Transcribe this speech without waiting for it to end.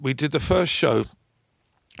we did the first show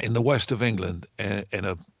in the west of England in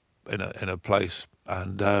a place,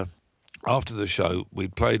 and after the show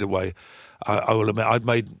we'd played away. I will admit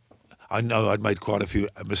I know I'd made quite a few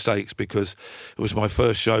mistakes because it was my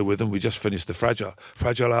first show with them. We just finished the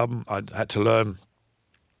Fragile album. I had to learn,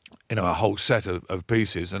 a whole set of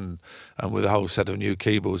pieces and with a whole set of new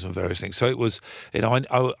keyboards and various things. So it was,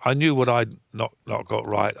 I knew what I'd not got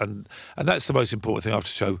right, and that's the most important thing after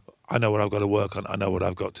the show. I know what I've got to work on. I know what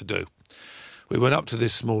I've got to do. We went up to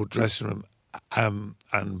this small dressing room,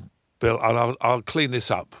 and Bill, I'll clean this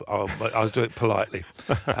up. I'll do it politely.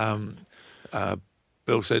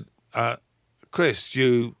 Bill said, Chris,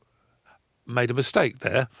 you made a mistake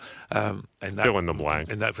there. Fill in the blank.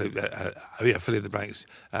 Fill in the blanks.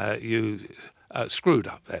 You screwed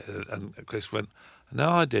up there. And Chris went, no,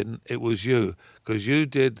 I didn't. It was you, because you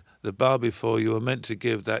did the bar before. You were meant to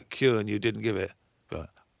give that cue and you didn't give it. But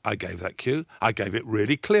I gave that cue. I gave it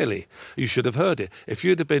really clearly. You should have heard it. If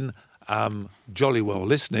you'd have been jolly well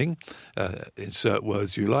listening, insert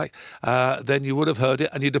words you like, then you would have heard it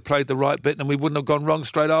and you'd have played the right bit and we wouldn't have gone wrong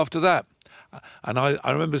straight after that. And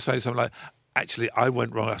I remember saying something like, actually, I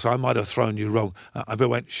went wrong, so I might have thrown you wrong. And Bill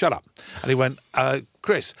went, shut up. And he went,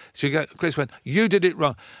 Chris. Chris went, you did it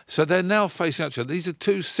wrong. So they're now facing each other. These are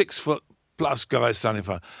two 6-foot-plus guys standing in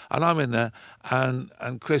front. And I'm in there,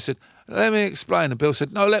 and Chris said, let me explain. And Bill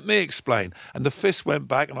said, no, let me explain. And the fist went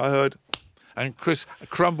back, and I heard, and Chris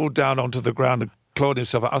crumbled down onto the ground and clawed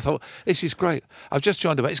himself out. I thought, this is great. I've just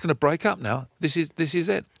joined him. It's going to break up now. This is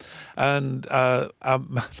it. And our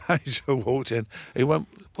manager walked in. He went,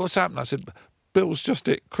 what's happened? I said, Bill's just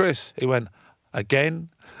it, Chris. He went, again?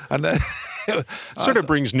 And then sort of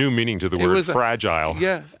brings new meaning to the word fragile.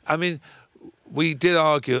 Yeah. I mean, we did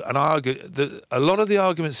argue, and I argued. A lot of the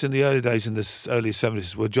arguments in the early days, in the early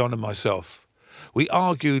 70s, were John and myself. We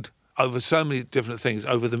argued over so many different things,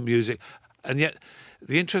 over the music, and yet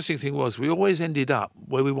the interesting thing was we always ended up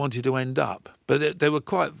where we wanted to end up. But they were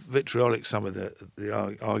quite vitriolic, some of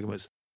the arguments.